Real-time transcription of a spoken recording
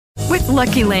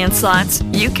Lucky Land Slots,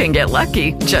 you can get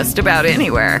lucky just about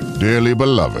anywhere. Dearly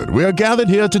beloved, we are gathered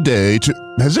here today to...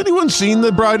 Has anyone seen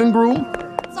the bride and groom?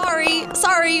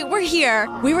 Sorry, we're here.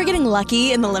 We were getting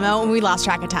lucky in the limo and we lost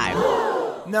track of time.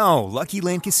 No, Lucky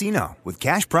Land Casino, with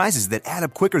cash prizes that add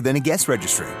up quicker than a guest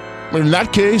registry. In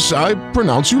that case, I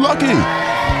pronounce you lucky.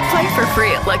 Play for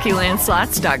free at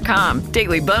LuckyLandSlots.com.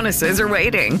 Daily bonuses are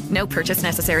waiting. No purchase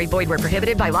necessary. Void where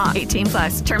prohibited by law.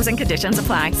 18+. Terms and conditions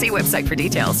apply. See website for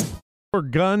details. For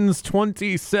Guns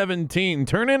 2017,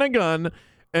 turn in a gun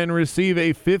and receive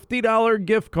a $50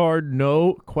 gift card,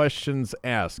 no questions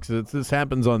asked. This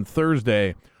happens on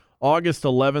Thursday, August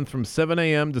 11th from 7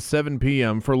 a.m. to 7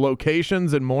 p.m. For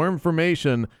locations and more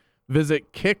information,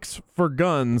 visit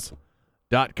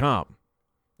kicksforguns.com.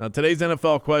 Now, today's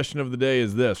NFL question of the day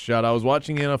is this. Shot, I was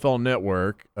watching the NFL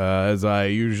Network, as I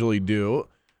usually do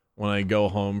when I go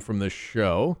home from this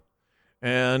show.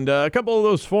 And a couple of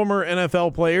those former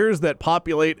NFL players that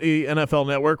populate the NFL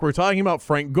Network were talking about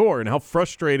Frank Gore and how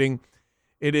frustrating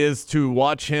it is to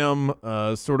watch him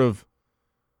sort of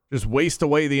just waste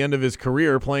away the end of his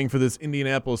career playing for this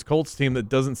Indianapolis Colts team that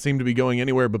doesn't seem to be going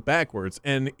anywhere but backwards.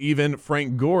 And even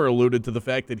Frank Gore alluded to the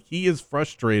fact that he is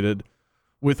frustrated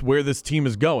with where this team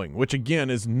is going, which, again,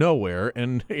 is nowhere.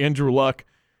 And Andrew Luck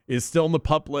is still in the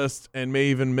PUP list and may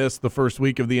even miss the first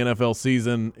week of the NFL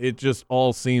season. It just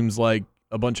all seems like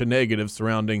a bunch of negatives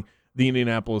surrounding the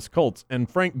Indianapolis Colts. And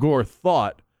Frank Gore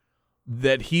thought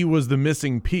that he was the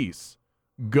missing piece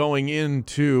going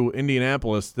into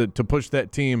Indianapolis to push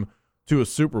that team to a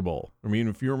Super Bowl. I mean,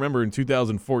 if you remember in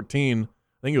 2014, I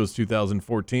think it was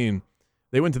 2014,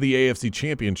 they went to the AFC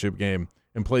Championship game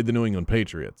and played the New England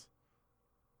Patriots.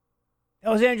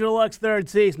 That was Andrew Luck's third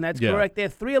season. That's correct. They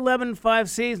had 3-11-5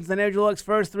 seasons in Andrew Luck's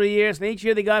first 3 years, and each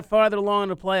year they got farther along in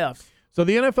the playoffs. So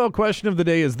the NFL question of the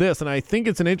day is this, and I think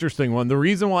it's an interesting one. The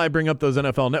reason why I bring up those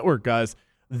NFL Network guys,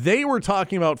 they were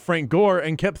talking about Frank Gore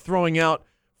and kept throwing out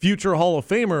future Hall of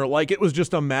Famer like it was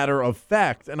just a matter of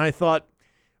fact. And I thought,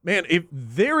 man, if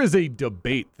there is a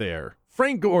debate there,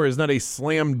 Frank Gore is not a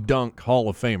slam dunk Hall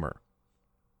of Famer.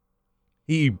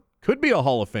 He could be a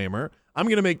Hall of Famer. I'm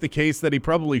going to make the case that he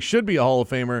probably should be a Hall of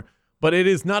Famer, but it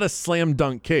is not a slam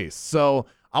dunk case. So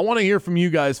I want to hear from you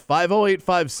guys,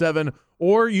 50857,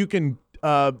 or you can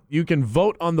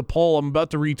vote on the poll. I'm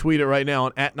about to retweet it right now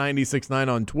at 969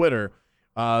 on Twitter.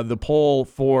 The poll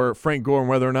for Frank Gore and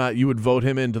whether or not you would vote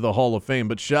him into the Hall of Fame.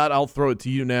 But, Shot, I'll throw it to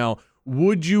you now.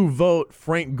 Would you vote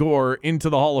Frank Gore into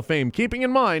the Hall of Fame? Keeping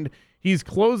in mind, he's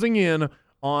closing in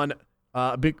on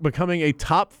becoming a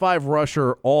top 5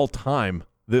 rusher all time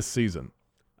this season.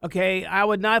 Okay, I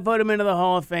would not vote him into the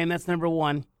Hall of Fame. That's number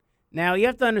one. Now, you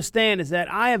have to understand is that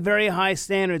I have very high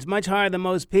standards, much higher than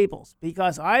most people's,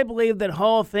 because I believe that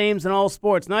Hall of Fames in all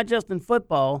sports, not just in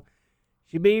football,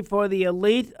 should be for the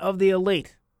elite of the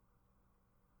elite.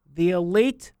 The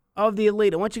elite of the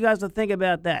elite. I want you guys to think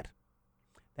about that.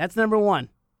 That's number one.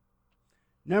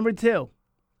 Number two,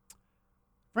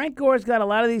 Frank Gore's got a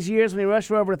lot of these years when he rushed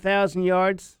for over 1,000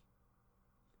 yards,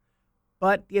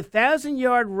 but the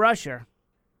 1,000-yard rusher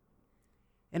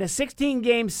in a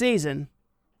 16-game season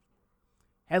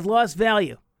has lost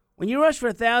value. When you rush for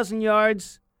 1,000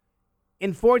 yards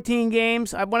in 14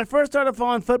 games, when I first started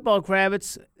following football,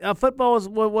 Kravitz, football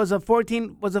was a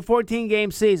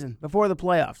 14-game season before the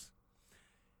playoffs.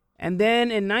 And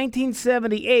then in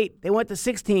 1978, they went to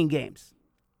 16 games.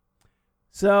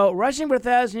 So rushing for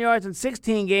 1,000 yards in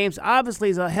 16 games obviously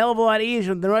is a hell of a lot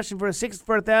easier than rushing for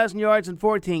 1,000 yards in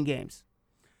 14 games.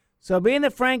 So being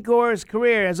that Frank Gore's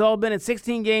career has all been in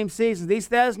 16-game seasons, these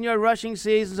 1,000-yard rushing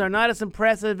seasons are not as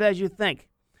impressive as you think.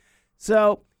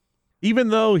 So even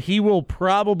though he will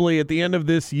probably, at the end of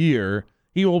this year,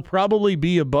 he will probably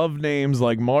be above names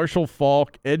like Marshall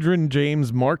Faulk, Edgerrin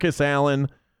James, Marcus Allen,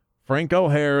 Franco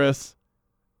Harris,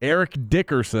 Eric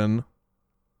Dickerson,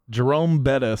 Jerome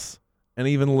Bettis, and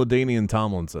even LaDainian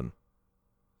Tomlinson.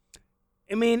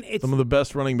 I mean, it's some of the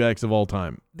best running backs of all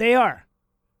time. They are.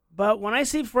 But when I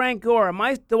see Frank Gore,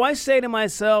 do I say to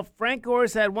myself, Frank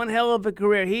Gore's had one hell of a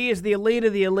career. He is the elite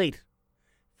of the elite.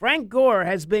 Frank Gore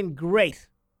has been great.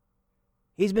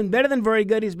 He's been better than very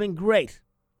good. He's been great.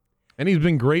 And he's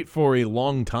been great for a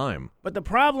long time. But the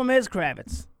problem is,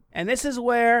 Kravitz, and this is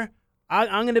where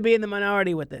I'm going to be in the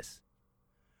minority with this.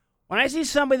 When I see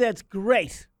somebody that's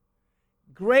great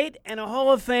and a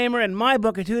Hall of Famer in my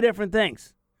book are two different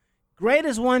things. Great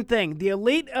is one thing. The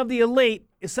elite of the elite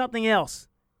is something else.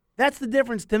 That's the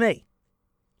difference to me.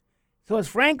 So has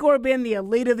Frank Gore been the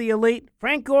elite of the elite?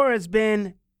 Frank Gore has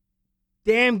been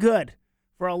damn good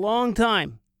for a long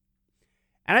time.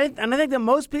 And I think that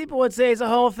most people would say he's a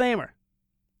Hall of Famer.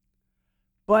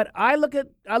 But I look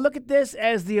at this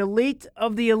as the elite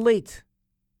of the elite.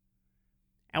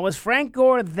 And was Frank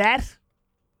Gore that?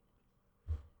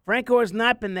 Frank Gore has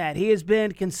not been that. He has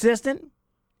been consistent.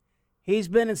 He's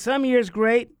been in some years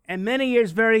great and many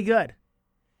years very good.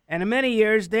 And in many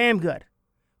years, damn good.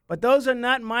 But those are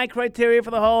not my criteria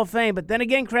for the Hall of Fame. But then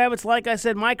again, Kravitz, like I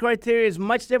said, my criteria is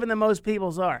much different than most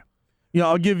people's are. Yeah,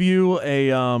 I'll give you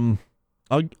a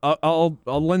I'll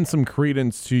lend some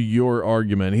credence to your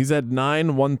argument. He's had 9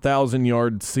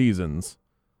 1,000-yard seasons.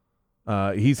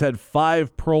 He's had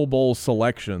 5 Pro Bowl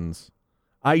selections.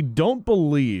 I don't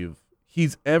believe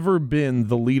he's ever been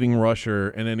the leading rusher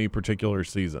in any particular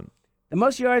season. The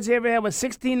most yards he ever had was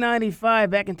 1,695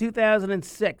 back in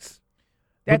 2006.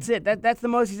 That's it. That's the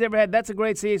most he's ever had. That's a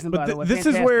great season, by the way. This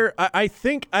is where I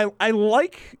think I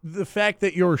like the fact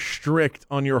that you're strict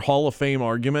on your Hall of Fame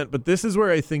argument, but this is where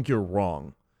I think you're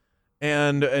wrong.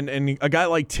 And a guy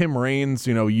like Tim Raines,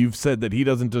 you've said that he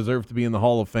doesn't deserve to be in the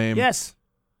Hall of Fame. Yes.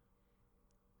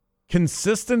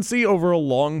 Consistency over a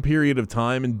long period of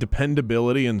time and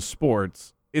dependability in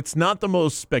sports, it's not the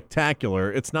most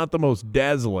spectacular. It's not the most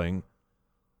dazzling.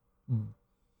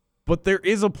 But there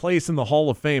is a place in the Hall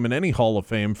of Fame, in any Hall of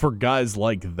Fame, for guys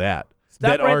like that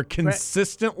are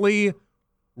consistently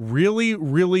really,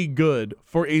 really good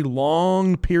for a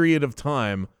long period of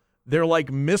time. They're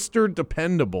like Mr.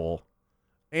 Dependable,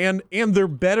 and they're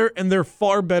better, and they're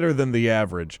far better than the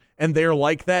average. And they're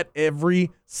like that every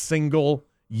single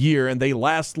year, and they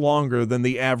last longer than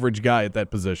the average guy at that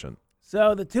position.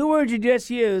 So the 2 words you just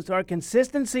used are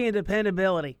consistency and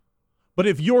dependability. But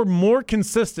if you're more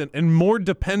consistent and more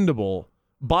dependable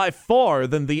by far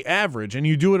than the average, and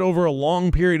you do it over a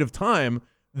long period of time,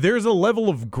 there's a level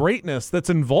of greatness that's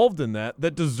involved in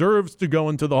that deserves to go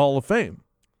into the Hall of Fame.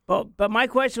 But my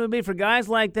question would be for guys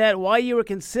like that, why you were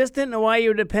consistent and why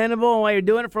you were dependable and why you're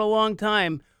doing it for a long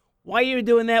time, why you were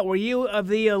doing that, were you of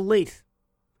the elite?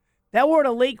 That word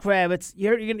elite, Kravitz,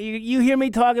 you hear me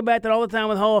talk about that all the time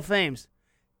with Hall of Fames.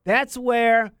 That's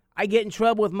where I get in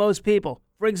trouble with most people.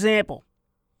 For example,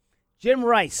 Jim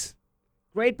Rice,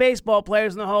 great baseball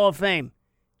players in the Hall of Fame.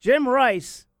 Jim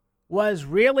Rice was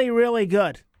really, really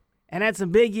good and had some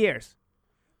big years.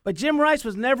 But Jim Rice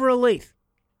was never elite.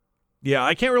 Yeah,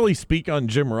 I can't really speak on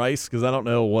Jim Rice because I don't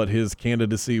know what his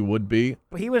candidacy would be.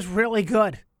 But he was really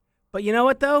good. But you know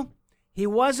what, though? He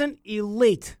wasn't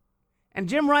elite. And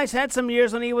Jim Rice had some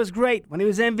years when he was great, when he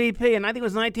was MVP, and I think it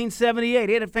was 1978.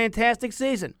 He had a fantastic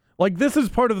season. Like, this is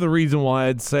part of the reason why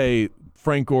I'd say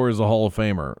Frank Gore is a Hall of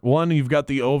Famer. One, you've got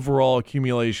the overall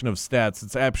accumulation of stats.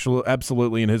 It's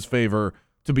absolutely in his favor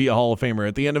to be a Hall of Famer.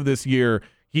 At the end of this year,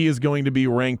 he is going to be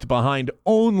ranked behind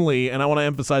only, and I want to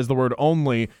emphasize the word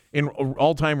only, in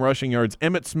all-time rushing yards,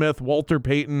 Emmitt Smith, Walter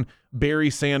Payton, Barry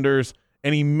Sanders,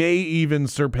 and he may even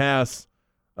surpass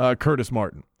Curtis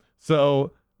Martin.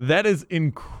 So that is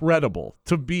incredible.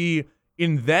 To be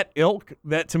in that ilk,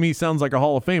 that to me sounds like a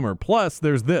Hall of Famer. Plus,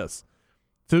 there's this.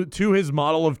 To his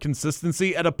model of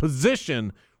consistency at a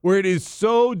position where it is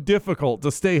so difficult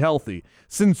to stay healthy.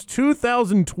 Since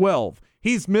 2012,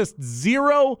 he's missed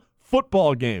 0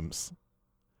 football games.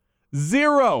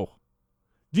 0.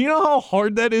 Do you know how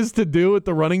hard that is to do at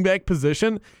the running back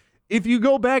position? If you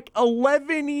go back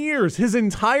 11 years, his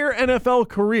entire NFL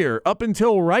career up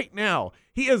until right now,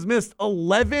 he has missed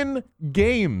 11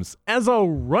 games as a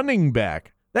running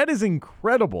back. That is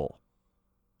incredible.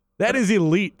 That is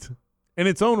elite in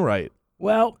its own right.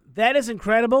 Well, that is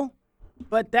incredible,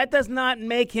 but that does not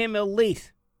make him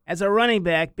elite as a running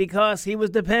back because he was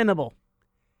dependable.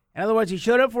 In other words, he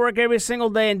showed up for work every single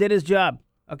day and did his job.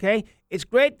 Okay? It's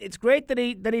great that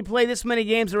he played this many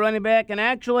games as a running back, and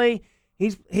actually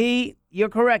you're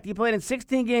correct. He played in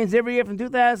 16 games every year from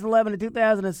 2011 to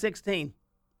 2016.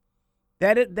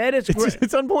 That is great.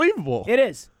 It's unbelievable. It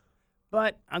is.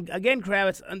 But again,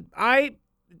 Kravitz,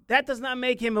 that does not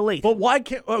make him elite. But why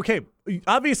can't? Okay,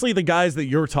 obviously the guys that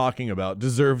you're talking about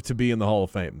deserve to be in the Hall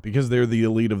of Fame because they're the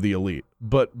elite of the elite.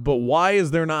 But why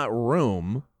is there not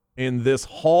room in this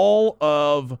hall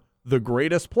of the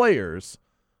greatest players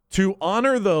to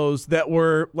honor those that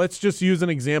were? Let's just use an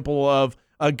example of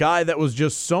a guy that was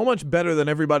just so much better than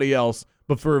everybody else,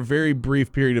 but for a very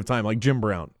brief period of time, like Jim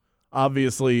Brown.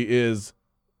 Obviously is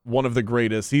one of the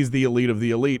greatest. He's the elite of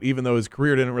the elite, even though his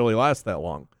career didn't really last that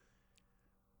long.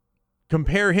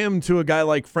 Compare him to a guy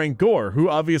like Frank Gore, who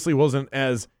obviously wasn't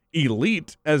as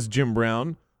elite as Jim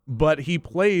Brown, but he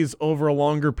plays over a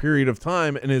longer period of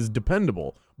time and is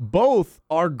dependable. Both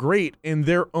are great in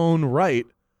their own right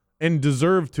and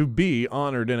deserve to be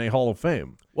honored in a Hall of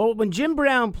Fame. Well, when Jim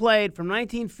Brown played from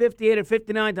 1958 or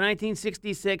 59 to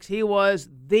 1966, he was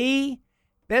the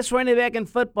best running back in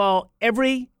football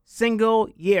every single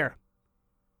year.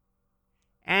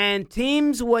 And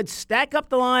teams would stack up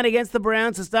the line against the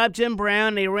Browns to stop Jim Brown,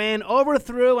 and he ran over,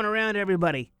 through, and around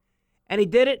everybody. And he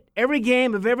did it every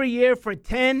game of every year for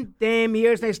 10 damn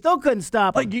years, and they still couldn't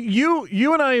stop him. Like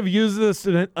you and I have used this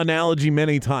analogy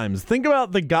many times. Think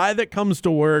about the guy that comes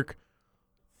to work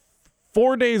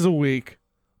 4 days a week,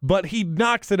 but he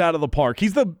knocks it out of the park.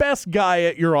 He's the best guy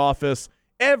at your office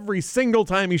every single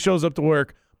time he shows up to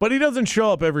work, but he doesn't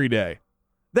show up every day.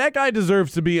 That guy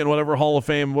deserves to be in whatever Hall of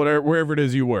Fame, wherever it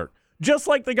is you work. Just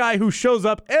like the guy who shows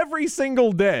up every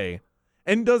single day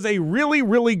and does a really,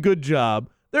 really good job.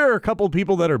 There are a couple of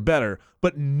people that are better,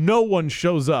 but no one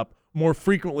shows up more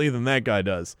frequently than that guy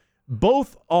does.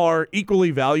 Both are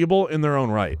equally valuable in their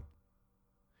own right.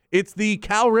 It's the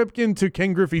Cal Ripken to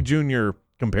Ken Griffey Jr.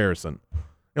 comparison.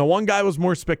 One guy was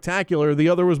more spectacular, the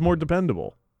other was more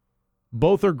dependable.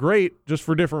 Both are great, just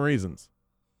for different reasons.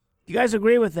 You guys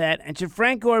agree with that? And should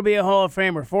Frank Gore be a Hall of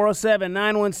Famer?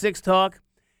 407-916-TALK.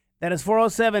 That is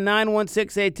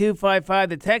 407-916-8255.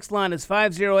 The text line is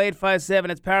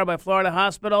 50857. It's powered by Florida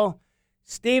Hospital.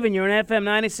 Steven, you're in FM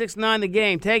 96.9 The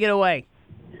Game. Take it away.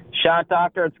 Shot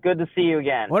Doctor, it's good to see you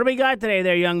again. What do we got today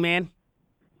there, young man?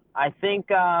 I think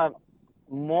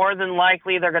more than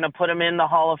likely they're going to put him in the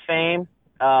Hall of Fame.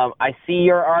 I see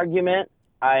your argument.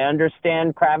 I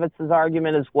understand Kravitz's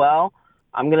argument as well.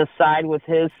 I'm going to side with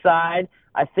his side.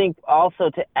 I think also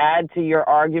to add to your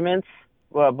arguments,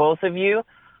 both of you,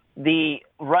 the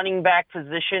running back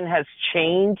position has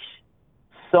changed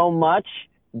so much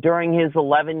during his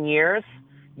 11 years.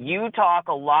 You talk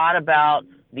a lot about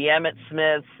the Emmitt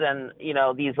Smiths and,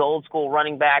 these old school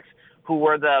running backs who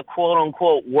were the quote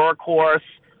unquote workhorse,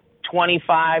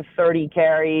 25, 30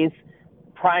 carries,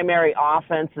 primary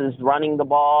offense is running the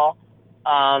ball.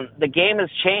 The game has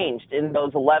changed in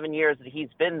those 11 years that he's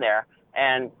been there,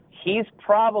 and he's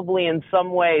probably in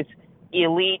some ways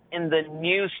elite in the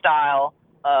new style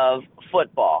of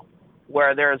football,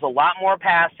 where there's a lot more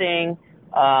passing,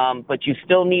 but you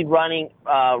still need running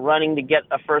to get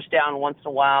a first down once in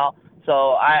a while.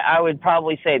 So I would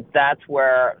probably say that's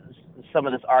where some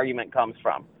of this argument comes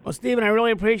from. Well, Stephen, I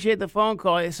really appreciate the phone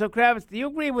call. So, Kravitz, do you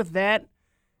agree with that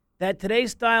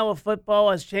today's style of football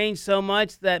has changed so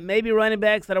much that maybe running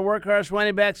backs that are workhorse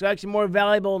running backs are actually more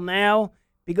valuable now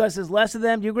because there's less of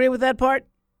them? Do you agree with that part?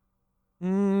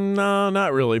 No,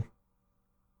 not really.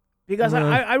 Because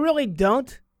I really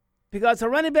don't. Because a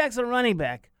running back's a running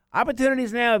back.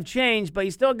 Opportunities now have changed, but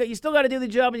you still got to do the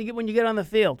job when you get on the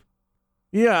field.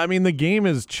 Yeah, I mean the game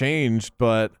has changed,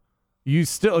 but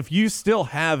if you still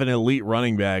have an elite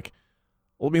running back,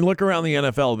 look around the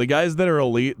NFL. The guys that are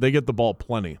elite, they get the ball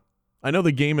plenty. I know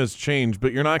the game has changed,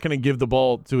 but you're not going to give the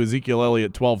ball to Ezekiel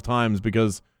Elliott 12 times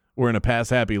because we're in a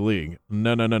pass-happy league.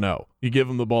 No. You give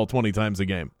him the ball 20 times a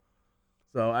game.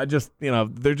 So I just,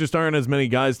 there just aren't as many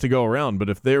guys to go around. But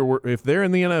if they're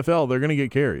in the NFL, they're going to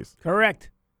get carries. Correct.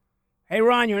 Hey,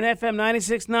 Ron, you're in FM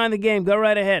 96.9 The Game. Go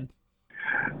right ahead.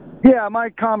 Yeah,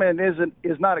 my comment is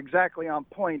not exactly on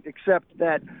point, except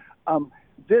that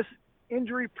this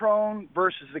injury-prone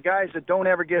versus the guys that don't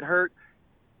ever get hurt.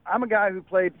 I'm a guy who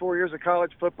played 4 years of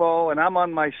college football, and I'm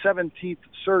on my 17th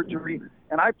surgery,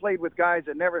 and I played with guys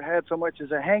that never had so much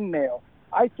as a hangnail.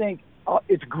 I think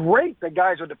it's great that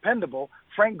guys are dependable.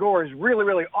 Frank Gore is really,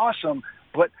 really awesome,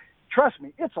 but trust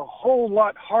me, it's a whole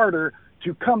lot harder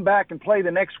to come back and play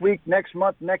the next week, next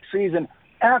month, next season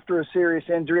after a serious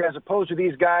injury as opposed to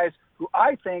these guys who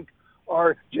I think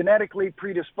are genetically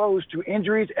predisposed to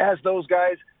injuries as those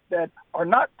guys that are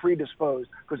not predisposed,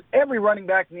 because every running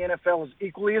back in the NFL is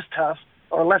equally as tough,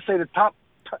 or let's say the top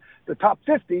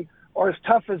 50 are as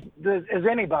tough as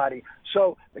anybody.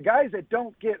 So the guys that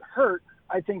don't get hurt,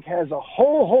 I think, has a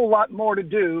whole lot more to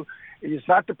do. It's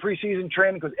not the preseason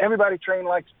training, because everybody trains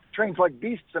like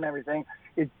beasts and everything.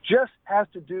 It just has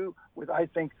to do with, I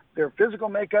think, their physical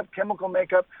makeup, chemical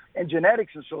makeup, and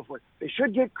genetics and so forth. They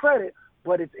should get credit,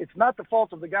 but it's not the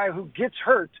fault of the guy who gets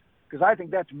hurt, because I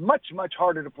think that's much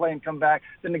harder to play and come back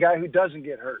than the guy who doesn't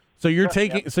get hurt. So you're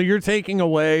taking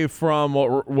away from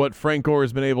what Frank Gore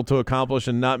has been able to accomplish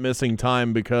and not missing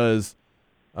time because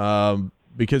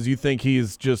you think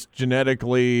he's just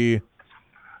genetically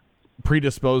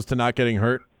predisposed to not getting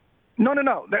hurt? No.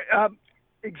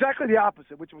 Exactly the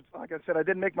opposite, which was, like I said, I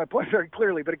didn't make my point very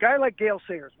clearly. But a guy like Gale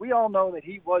Sayers, we all know that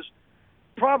he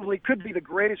could be the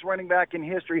greatest running back in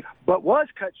history, but was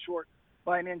cut short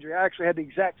by an injury. I actually had the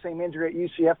exact same injury at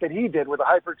UCF that he did with a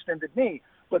hyperextended knee.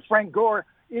 But Frank Gore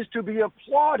is to be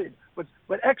applauded. But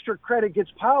extra credit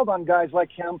gets piled on guys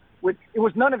like him. It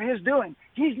was none of his doing.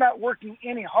 He's not working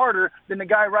any harder than the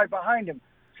guy right behind him.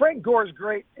 Frank Gore is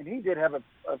great, and he did have a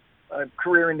a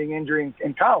career-ending injury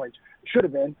in college. Should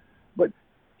have been. But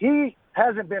he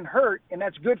hasn't been hurt, and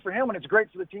that's good for him, and it's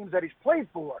great for the teams that he's played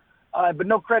for. But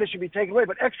no credit should be taken away.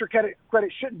 But extra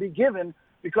credit shouldn't be given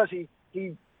because he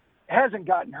hasn't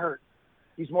gotten hurt.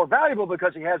 He's more valuable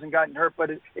because he hasn't gotten hurt, but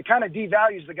it kind of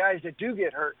devalues the guys that do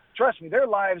get hurt. Trust me, their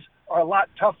lives are a lot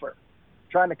tougher.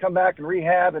 Trying to come back and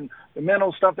rehab and the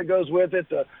mental stuff that goes with it,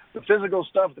 the physical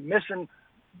stuff, the missing,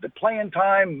 the playing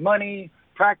time, money,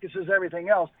 practices, everything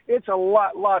else. It's a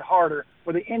lot harder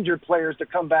for the injured players to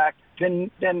come back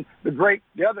than the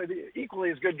other equally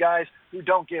as good guys who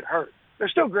don't get hurt. They're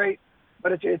still great,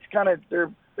 but it's kind of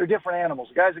they're different animals.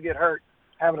 The guys that get hurt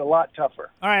have it a lot tougher.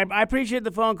 All right, I appreciate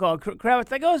the phone call. Kravitz,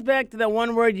 that goes back to that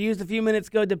one word you used a few minutes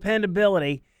ago,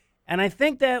 dependability. And I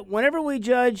think that whenever we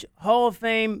judge Hall of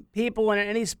Fame people in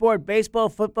any sport, baseball,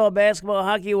 football, basketball,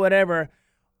 hockey, whatever,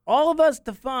 all of us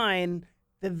define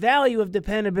the value of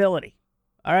dependability.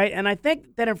 All right, and I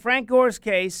think that in Frank Gore's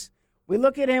case, we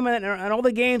look at him and all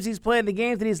the games he's played, the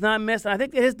games that he's not missed, and I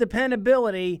think that his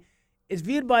dependability is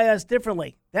viewed by us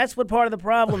differently. That's what part of the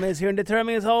problem is here in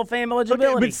determining his Hall of Fame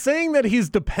eligibility. Okay, but saying that he's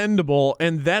dependable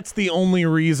and that's the only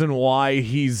reason why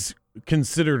he's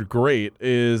considered great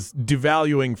is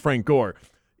devaluing Frank Gore.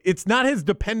 It's not his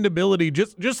dependability,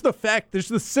 just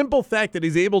the simple fact that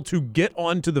he's able to get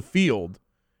onto the field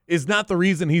is not the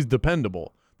reason he's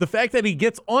dependable. The fact that he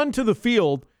gets onto the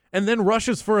field and then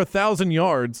rushes for 1,000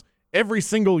 yards every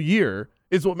single year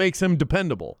is what makes him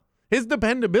dependable. His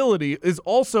dependability is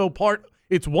also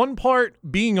it's one part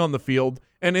being on the field,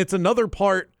 and it's another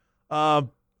part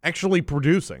actually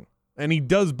producing. And he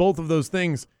does both of those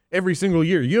things every single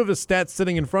year. You have his stats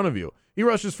sitting in front of you. He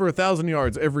rushes for 1,000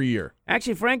 yards every year.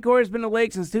 Actually, Frank Gore has been in the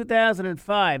league since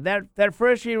 2005. That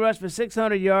first year he rushed for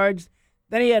 600 yards.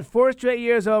 Then he had 4 straight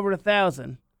years over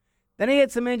 1,000. Then he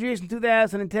had some injuries in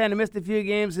 2010 and missed a few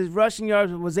games. His rushing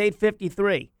yards was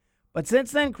 853. But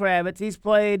since then, Kravitz, he's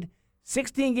played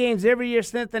 16 games every year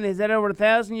since then. He's had over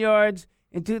 1,000 yards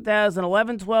in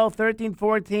 2011, 12, 13,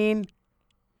 14,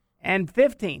 and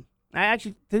 15.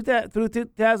 Actually, through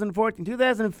 2014.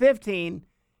 2015,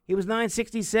 he was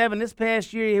 967. This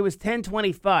past year, he was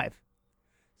 1025.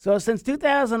 So since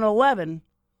 2011,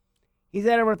 he's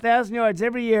had over 1,000 yards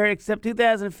every year except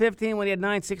 2015 when he had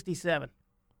 967.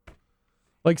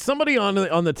 Like somebody on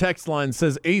the text line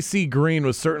says AC Green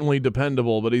was certainly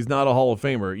dependable, but he's not a Hall of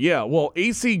Famer. Yeah, well,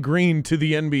 AC Green to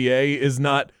the NBA is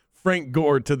not Frank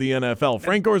Gore to the NFL.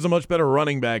 Frank Gore is a much better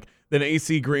running back than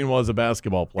AC Green was a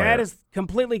basketball player. That is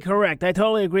completely correct. I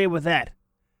totally agree with that.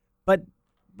 But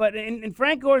in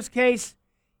Frank Gore's case,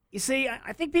 you see,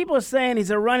 I think people are saying he's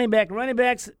a running back. Running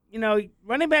backs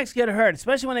get hurt,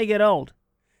 especially when they get old.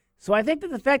 So I think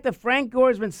that the fact that Frank Gore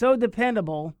has been so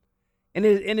dependable in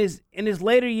his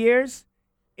later years,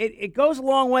 it goes a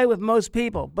long way with most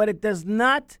people, but it does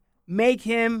not make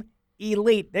him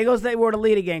elite. There goes that word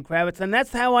elite again, Kravitz, and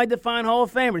that's how I define Hall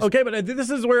of Famers. Okay, but this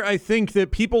is where I think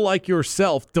that people like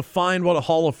yourself define what a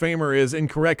Hall of Famer is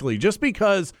incorrectly. Just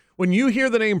because when you hear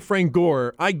the name Frank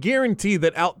Gore, I guarantee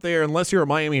that out there, unless you're a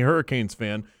Miami Hurricanes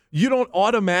fan, you don't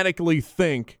automatically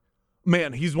think,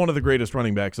 man, he's one of the greatest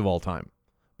running backs of all time.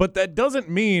 But that doesn't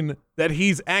mean that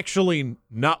he's actually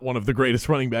not one of the greatest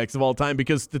running backs of all time,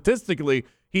 because statistically,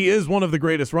 he is one of the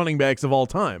greatest running backs of all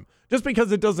time. Just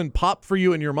because it doesn't pop for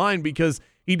you in your mind because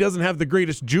he doesn't have the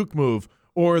greatest juke move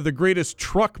or the greatest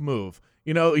truck move.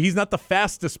 You know, he's not the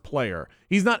fastest player.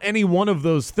 He's not any one of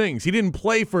those things. He didn't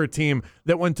play for a team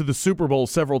that went to the Super Bowl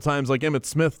several times like Emmitt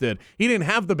Smith did. He didn't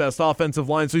have the best offensive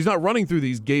line, so he's not running through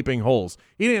these gaping holes.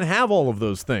 He didn't have all of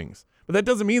those things. But that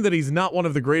doesn't mean that he's not one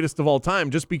of the greatest of all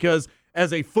time, just because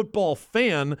as a football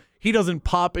fan, he doesn't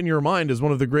pop in your mind as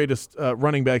one of the greatest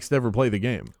running backs to ever play the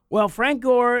game. Well, Frank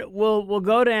Gore will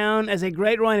go down as a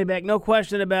great running back, no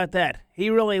question about that. He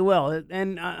really will.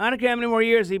 And I don't care how many more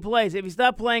years he plays. If he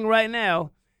stopped playing right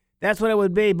now, that's what it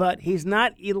would be, but he's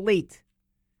not elite.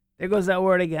 There goes that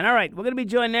word again. All right, we're going to be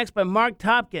joined next by Mark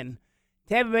Topkin.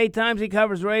 Tampa Bay Times, he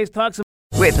covers Rays, talks about...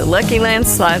 With the Lucky Land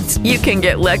Slots, you can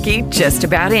get lucky just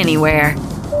about anywhere.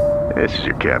 This is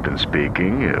your captain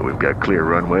speaking. We've got clear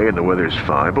runway and the weather's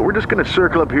fine, but we're just going to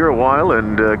circle up here a while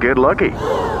and get lucky.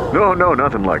 No,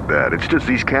 nothing like that. It's just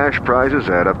these cash prizes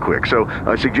add up quick. So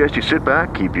I suggest you sit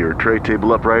back, keep your tray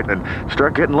table upright, and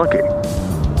start getting lucky.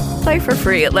 Play for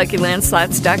free at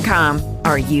LuckyLandSlots.com.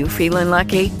 Are you feeling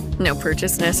lucky? No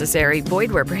purchase necessary.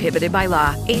 Void where prohibited by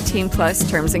law. 18+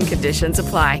 terms and conditions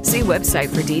apply. See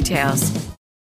website for details.